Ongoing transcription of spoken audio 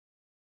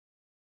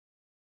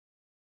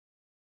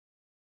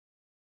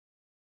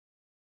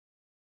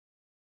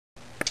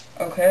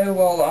Okay,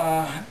 well,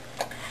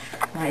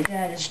 my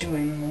dad is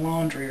doing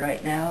laundry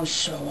right now,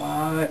 so,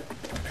 I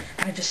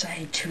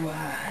decided to,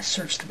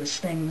 search through his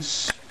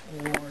things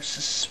for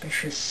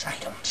suspicious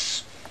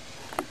items.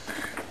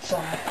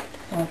 So,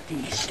 I'm up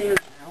the stairs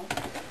now,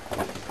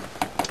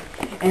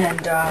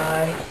 and,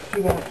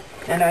 he won't,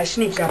 and I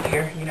sneaked up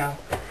here, you know.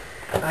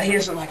 He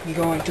doesn't like me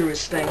going through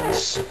his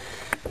things.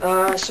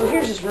 So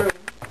here's his room.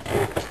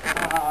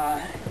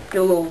 Get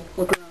a little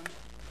look around,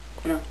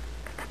 you know.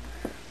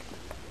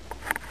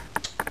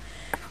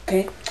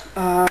 Okay,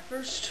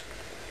 first,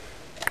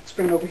 let's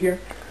bring it over here.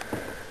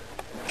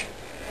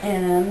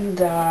 And,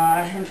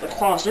 into the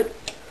closet.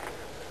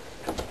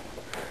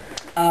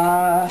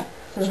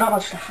 There's not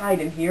much to hide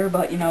in here,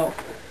 but, you know,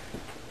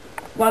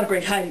 a lot of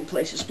great hiding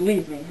places,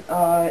 believe me.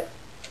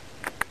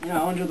 You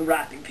know, under the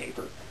wrapping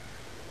paper.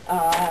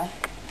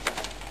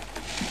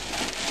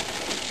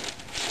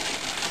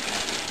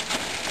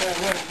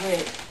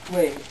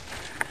 Wait.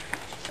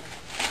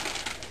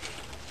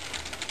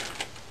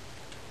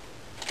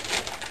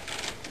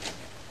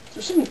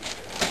 There's something...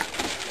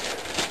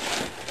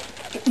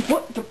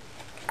 What the...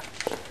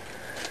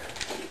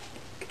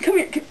 Come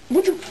here,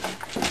 what the...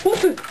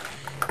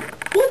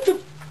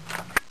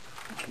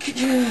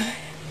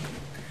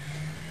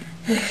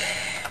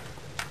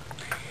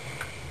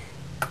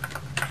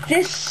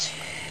 This,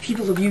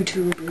 people of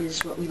YouTube,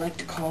 is what we like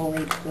to call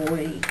a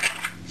toy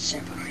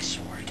samurai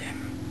sword.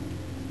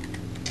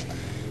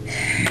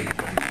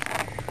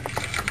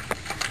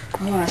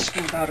 I'll ask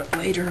him about it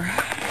later.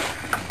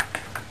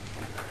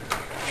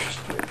 Just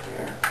put it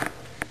there.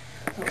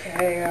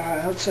 Okay,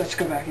 let's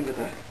go back into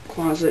the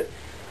closet.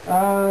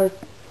 Why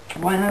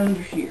not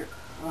under here?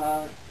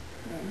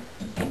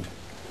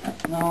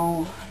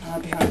 No,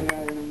 not behind the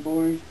item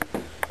board.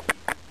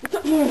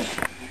 What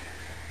the...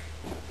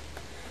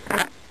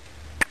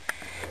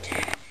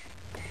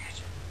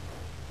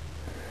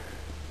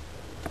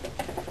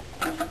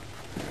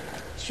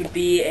 Should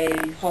be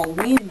a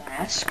Halloween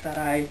mask that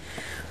I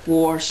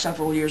wore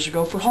several years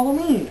ago for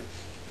Halloween.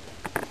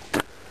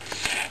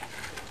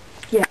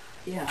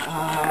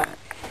 Yeah,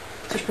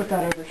 just put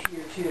that over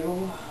here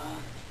too.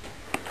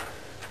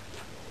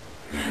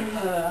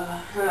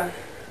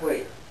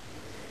 Wait.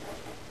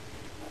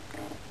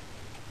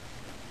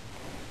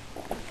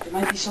 There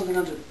might be something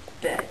under the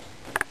bed.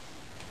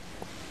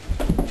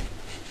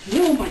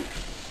 Oh my...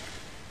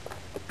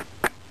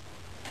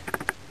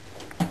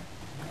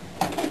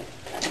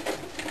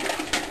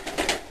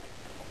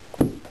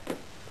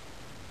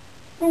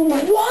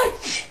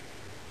 What?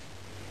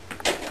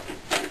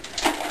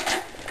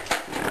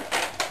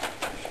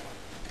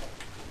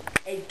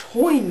 A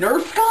toy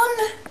Nerf gun?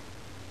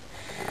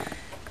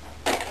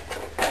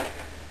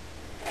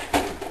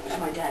 Is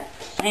my dad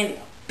planning a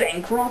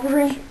bank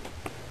robbery?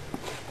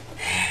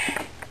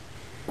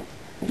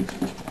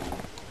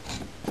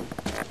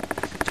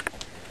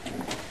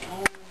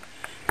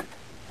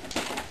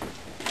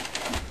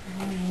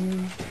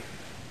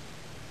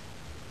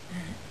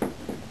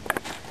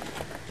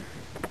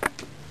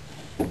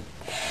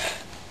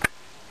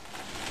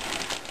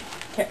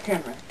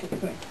 Camera, come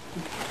here.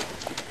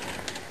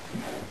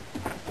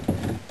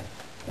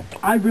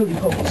 I really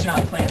hope he's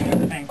not planning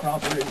a bank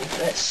robbery with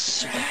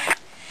this.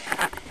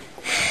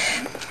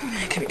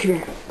 Come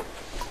here.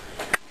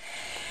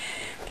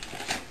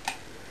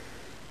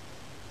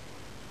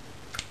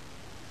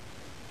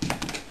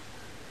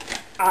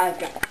 I've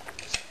got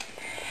this.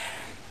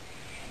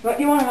 But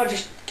you want to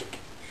just...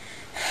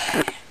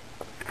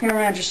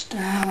 Camera, just...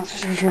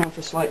 let's just turn off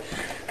this light.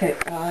 Okay,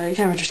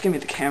 camera, just give me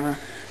the camera.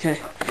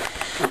 Okay.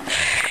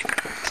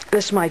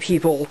 This, my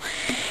people,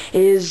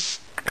 is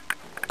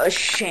a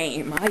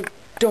shame. I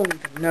don't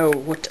even know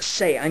what to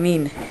say. I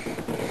mean,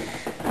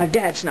 my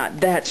dad's not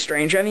that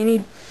strange. I mean,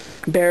 he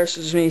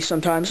embarrasses me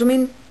sometimes. I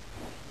mean,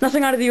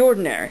 nothing out of the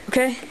ordinary,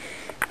 okay?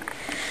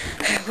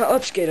 Well,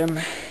 let's get him.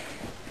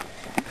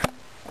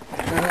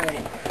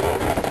 Alright.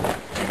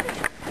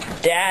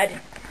 Dad?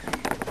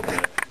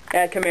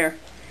 Dad, come here.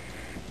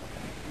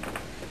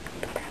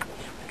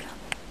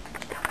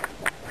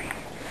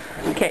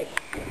 Okay.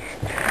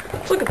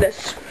 Let's look at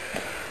this.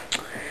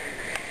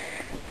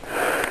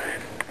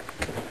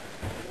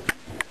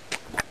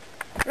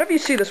 Whenever you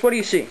see this, what do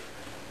you see?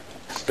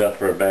 Stuff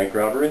for a bank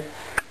robbery?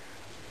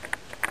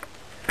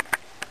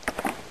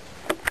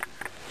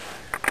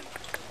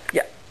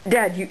 Yeah.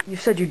 Dad, you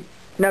said you'd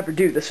never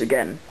do this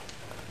again.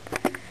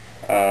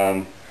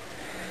 I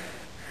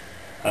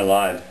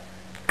lied.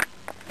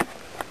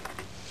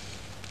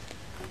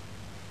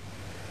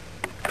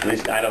 At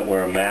least I don't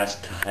wear a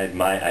mask to hide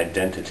my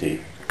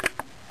identity.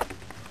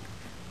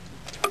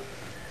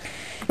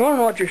 You wanna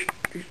know what? Just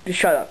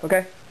shut up,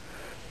 okay?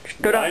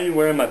 Why are you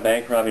wearing my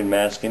bank robbing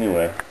mask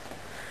anyway?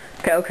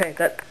 Okay,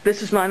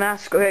 this is my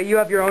mask, okay? You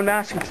have your own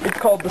mask. It's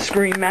called the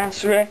Scream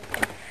Mask, okay?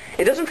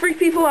 It doesn't freak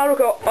people out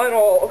at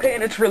all, okay?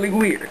 And it's really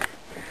weird.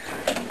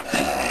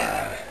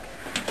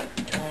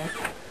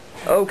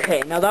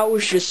 Okay, now that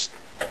was just...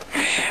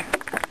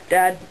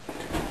 Dad,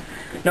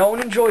 no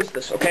one enjoys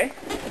this, okay?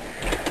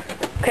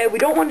 Okay, we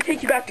don't want to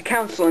take you back to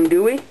counseling,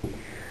 do we?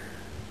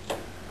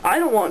 I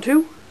don't want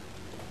to.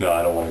 No,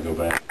 I don't want to go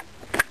back.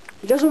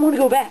 He doesn't want to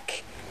go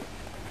back.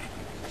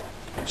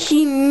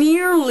 He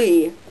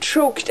nearly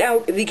choked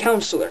out the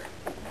counselor.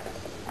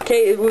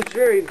 Okay, it was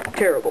very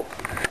terrible.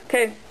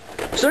 Okay,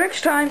 so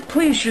next time,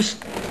 please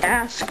just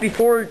ask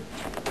before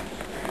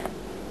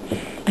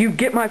you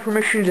get my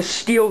permission to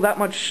steal that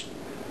much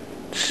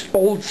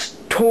old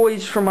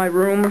toys from my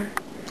room.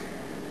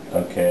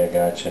 Okay, I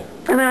gotcha.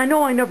 I mean, I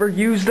know I never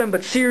use them,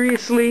 but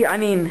seriously, I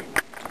mean,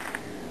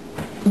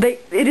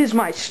 it is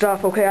my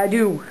stuff, okay? I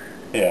do.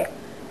 Yeah.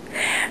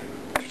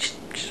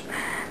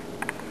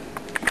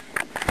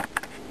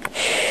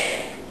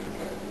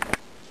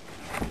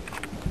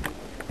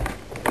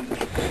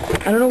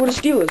 I don't know what a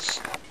steal is.